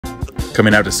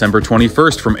Coming out December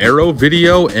 21st from Arrow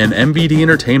Video and MVD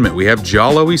Entertainment, we have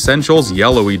Giallo Essentials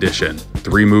Yellow Edition.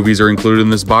 3 movies are included in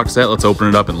this box set. Let's open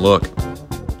it up and look.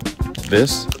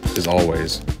 This is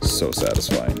always so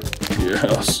satisfying.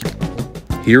 Yes.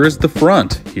 Here is the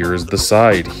front, here is the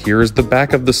side, here is the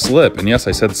back of the slip. And yes,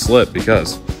 I said slip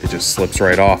because it just slips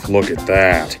right off. Look at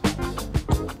that.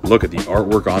 Look at the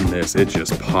artwork on this. It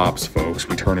just pops, folks.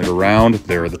 We turn it around.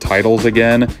 There are the titles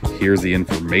again. Here's the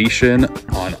information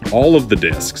on all of the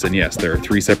discs. And yes, there are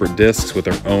 3 separate discs with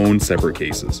their own separate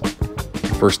cases.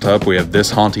 First up, we have this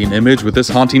haunting image with this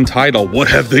haunting title, What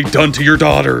Have They Done to Your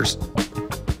Daughters?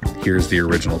 Here's the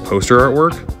original poster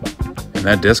artwork. And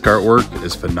that disc artwork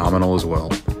is phenomenal as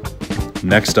well.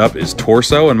 Next up is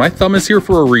Torso, and my thumb is here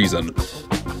for a reason.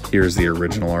 Here's the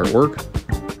original artwork.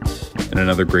 And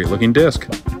another great looking disc.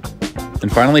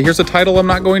 And finally, here's a title I'm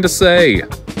not going to say,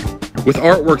 with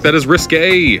artwork that is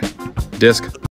risque. Disc